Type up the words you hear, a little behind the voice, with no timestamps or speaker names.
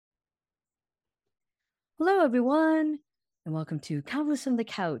Hello, everyone, and welcome to Convos from the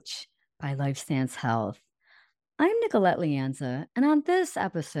Couch by LifeStance Health. I'm Nicolette Lianza, and on this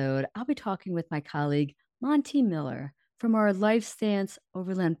episode, I'll be talking with my colleague Monty Miller from our LifeStance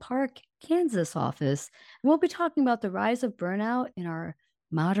Overland Park, Kansas office, and we'll be talking about the rise of burnout in our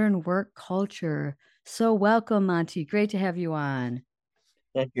modern work culture. So, welcome, Monty. Great to have you on.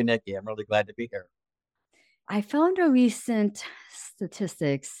 Thank you, Nikki. I'm really glad to be here. I found a recent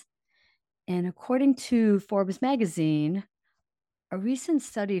statistics, and according to Forbes magazine, a recent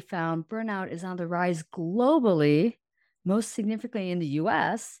study found burnout is on the rise globally, most significantly in the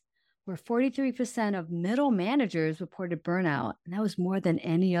US, where 43% of middle managers reported burnout. And that was more than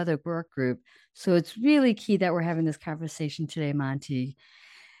any other work group. So it's really key that we're having this conversation today, Monty,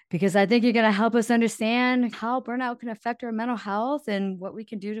 because I think you're going to help us understand how burnout can affect our mental health and what we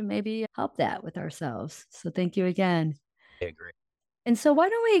can do to maybe help that with ourselves. So thank you again. I agree. And so, why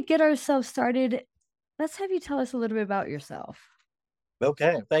don't we get ourselves started? Let's have you tell us a little bit about yourself.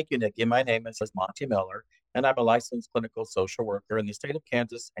 Okay. Thank you, Nikki. My name is Monty Miller, and I'm a licensed clinical social worker in the state of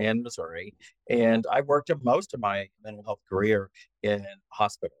Kansas and Missouri. And I worked in most of my mental health career in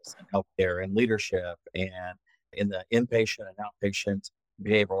hospitals and healthcare and leadership and in the inpatient and outpatient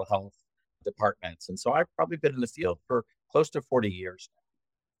behavioral health departments. And so I've probably been in the field for close to 40 years.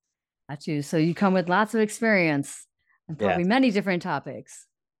 Got you. So you come with lots of experience and probably Yes, many different topics.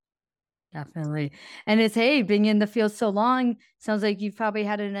 Definitely. And it's, hey, being in the field so long, sounds like you've probably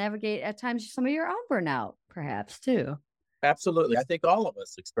had to navigate at times some of your own burnout, perhaps too. absolutely. I think all of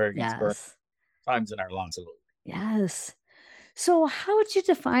us experience burn Yes. times in our lives. Yes. So, how would you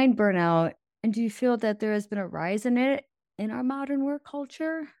define burnout? And do you feel that there has been a rise in it in our modern work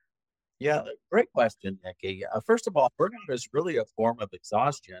culture? Yeah, great question, Nikki. First of all, burnout is really a form of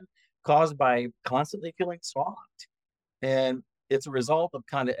exhaustion caused by constantly feeling swamped. And it's a result of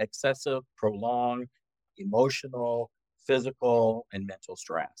kind of excessive, prolonged emotional, physical, and mental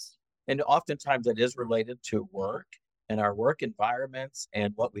stress. And oftentimes it is related to work and our work environments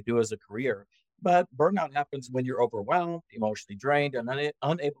and what we do as a career. But burnout happens when you're overwhelmed, emotionally drained, and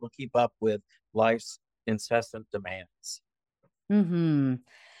unable to keep up with life's incessant demands. Hmm.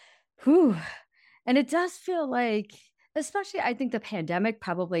 Whew. And it does feel like, especially I think the pandemic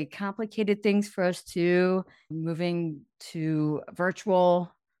probably complicated things for us too, moving to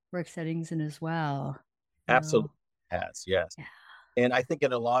virtual work settings and as well. Absolutely So, has, yes. yeah. And I think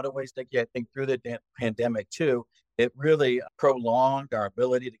in a lot of ways, Nikki, I think through the pandemic too, it really prolonged our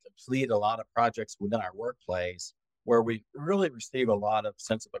ability to complete a lot of projects within our workplace where we really receive a lot of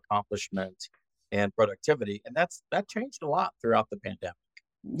sense of accomplishment and productivity. And that changed a lot throughout the pandemic.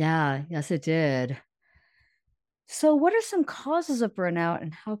 Yeah, yes, it did. So, what are some causes of burnout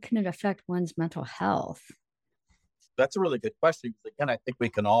and how can it affect one's mental health? That's a really good question because again, I think we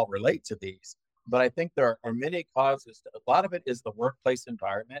can all relate to these. But I think there are many causes. A lot of it is the workplace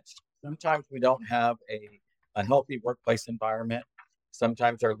environment. Sometimes we don't have a healthy workplace environment.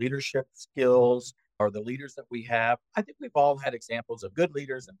 Sometimes our leadership skills or the leaders that we have. I think we've all had examples of good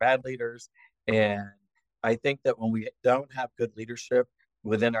leaders and bad leaders. And I think that when we don't have good leadership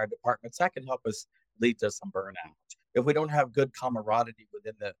within our departments, that can help us lead to some burnout. If we don't have good camaraderie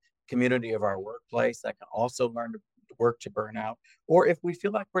within the community of our workplace, that can also learn to work to burnout. Or if we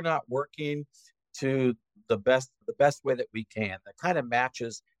feel like we're not working to the best way that we can, that kind of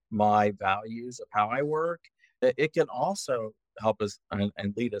matches my values of how I work, it can also help us and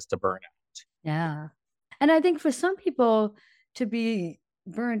lead us to burnout. Yeah. And I think for some people to be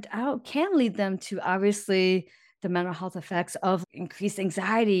burnt out can lead them to obviously the mental health effects of increased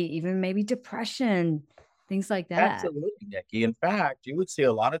anxiety, even maybe depression, things like that. Absolutely, Nikki. In fact, you would see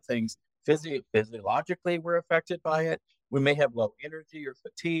a lot of things physiologically we're affected by it. We may have low energy or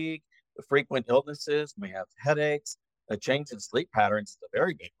fatigue, frequent illnesses, we have headaches, a change in sleep patterns is a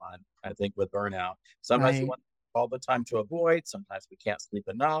very big one, I think, with burnout. Sometimes we Right. want all the time to avoid, sometimes we can't sleep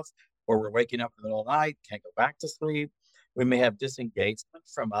enough, or we're waking up in the middle of the night, can't go back to sleep. We may have disengagement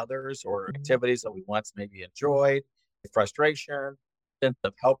from others or activities that we once maybe enjoyed, frustration, sense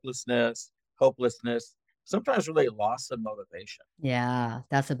of helplessness, hopelessness, sometimes really loss of motivation. Yeah,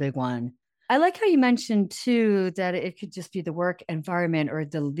 that's a big one. I like how you mentioned too that it could just be the work environment or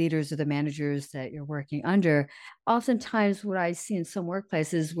the leaders or the managers that you're working under. Oftentimes, what I see in some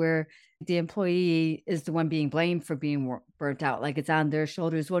workplaces where the employee is the one being blamed for being burnt out, like it's on their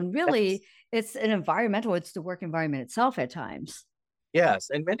shoulders, when Yes. really it's an environmental, it's the work environment itself at times. Yes,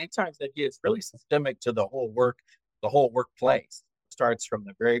 and many times that it's really systemic to the whole workplace. Starts from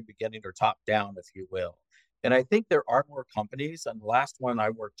the very beginning or top down, if you will. And I think there are more companies, and the last one I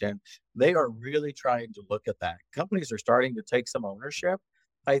worked in, they are really trying to look at that. Companies are starting to take some ownership,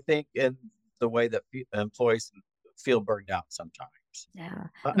 I think, in the way that employees feel burned out sometimes. Yeah.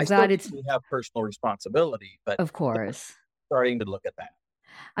 I I'm still glad think it's, we have personal responsibility, but of course. starting to look at that.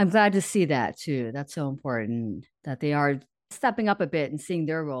 I'm glad to see that too. That's so important that they are stepping up a bit and seeing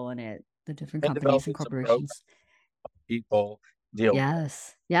their role in it, the different And companies and developing some programs corporations. people deal with it.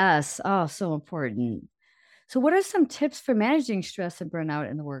 Yes. Yes. Oh, so important. So, what are some tips for managing stress and burnout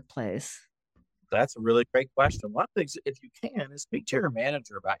in the workplace? That's a really great question. One of the things, if you can, is speak to your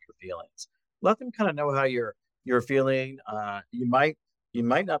manager about your feelings. Let them kind of know how you're feeling. You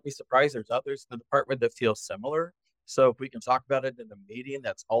might not be surprised. There's others in the department that feel similar. So if we can talk about it in a meeting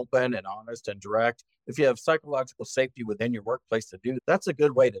that's open and honest and direct, if you have psychological safety within your workplace to do, that's a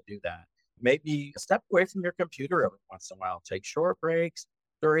good way to do that. Maybe step away from your computer every once in a while. Take short breaks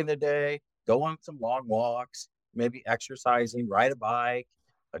during the day. Go on some long walks. Maybe exercising. Ride a bike,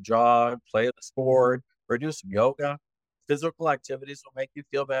 a jog, play a sport, or do some yoga. Physical activities will make you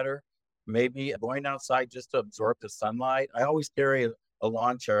feel better. Maybe going outside just to absorb the sunlight. I always carry a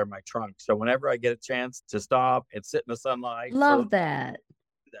lawn chair in my trunk. So whenever I get a chance to stop and sit in the sunlight for Love that.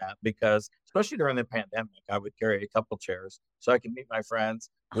 that, because especially during the pandemic, I would carry a couple chairs so I can meet my friends.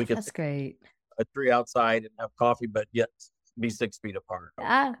 Oh, We could that's great. a tree outside and have coffee, but yet be 6 feet apart.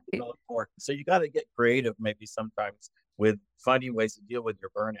 Ah, Real important. So you got to get creative, maybe sometimes with finding ways to deal with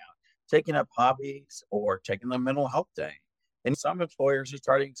your burnout, taking up hobbies or taking a mental health day. And some employers are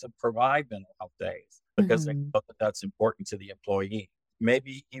starting to provide mental health days because they mhm. know that that's important to the employee.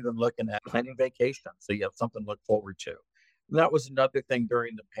 Maybe even looking at planning vacation so you have something to look forward to. And that was another thing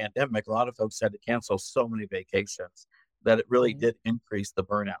during the pandemic. A lot of folks had to cancel so many vacations that it really Right. did increase the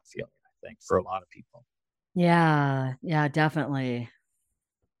burnout feeling, I think, for a lot of people. Yeah, yeah, definitely.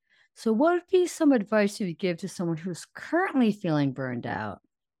 So, what would be some advice you would give to someone who's currently feeling burned out?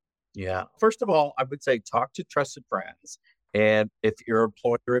 Yeah. First of all, I would say talk to trusted friends. And if your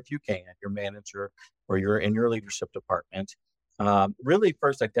employer, if you can, your manager, or you're in your leadership department, really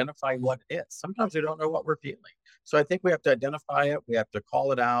first identify what it is. Sometimes we don't know what we're feeling. So I think we have to identify it, we have to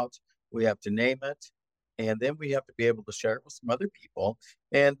call it out, we have to name it, and then we have to be able to share it with some other people.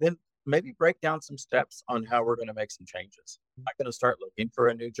 And then maybe break down some steps on how we're going to make some changes. I'm not going to start looking for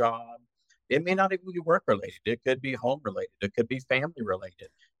a new job. It may not even be work related. It could be home related. It could be family related,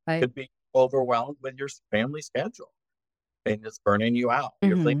 Right. could be overwhelmed with your family schedule and it's burning you out.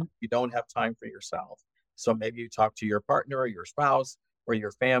 You're thinking Hmm. you don't have time for yourself. So maybe you talk to your partner or your spouse or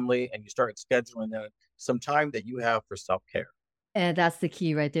your family and you start scheduling some time that you have for self care. And that's the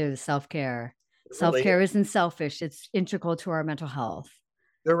key right there, the self care. It Self really is. care isn't selfish, it's integral to our mental health.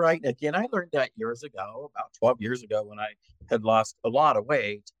 You're right. Again, I learned that years ago, about 12 years ago, when I had lost a lot of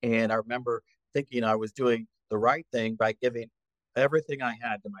weight. And I remember thinking I was doing the right thing by giving everything I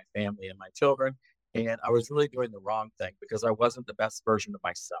had to my family and my children. And I was really doing the wrong thing because I wasn't the best version of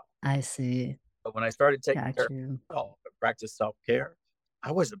myself. I see. But when I started taking care Got of you. myself and practice self care,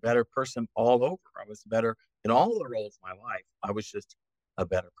 I was a better person all over. I was better in all of the roles of my life. I was just a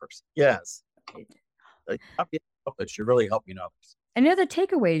better person. Yes. Not being selfish, you're really helping others. Any other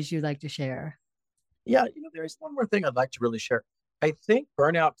takeaways you'd like to share? Yeah, there's one more thing I'd like to really share. I think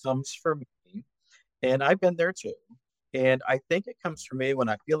burnout comes from me, and I've been there too. And I think it comes from me when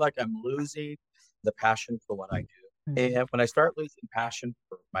I feel like I'm losing the passion for what I do. Mhm. And when I start losing passion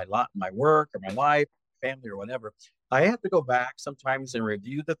for my work or my life, family or whatever, I have to go back sometimes and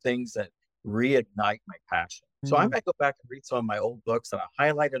review the things that reignite my passion. So I Mm. might go back and read some of my old books and I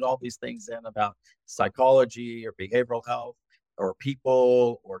highlighted all these things in about psychology or behavioral health or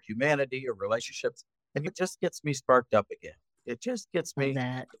people or humanity or relationships. And it just gets me sparked up again. It just gets Love me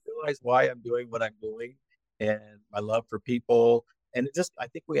that. to realize why I'm doing what I'm doing and my love for people. And I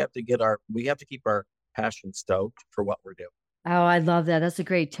think we have to keep our passion stoked for what we're doing. Oh, I love that. That's a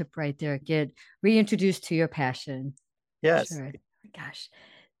great tip right there. Get reintroduced to your passion. Yes. Sure. Gosh.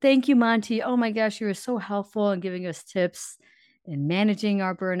 Thank you, Monty. Oh my gosh, you were so helpful in giving us tips in managing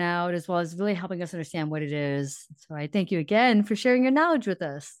our burnout, as well as really helping us understand what it is. So I thank you again for sharing your knowledge with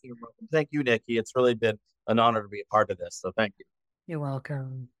us. You're welcome. Thank you, Nikki. It's really been an honor to be a part of this. So thank you. You're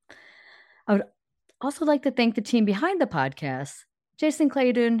welcome. I would also like to thank the team behind the podcast, Jason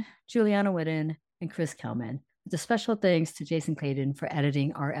Clayton, Juliana Whitten, and Chris Kelman. With a special thanks to Jason Clayton for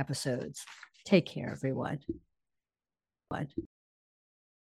editing our episodes. Take care, everyone.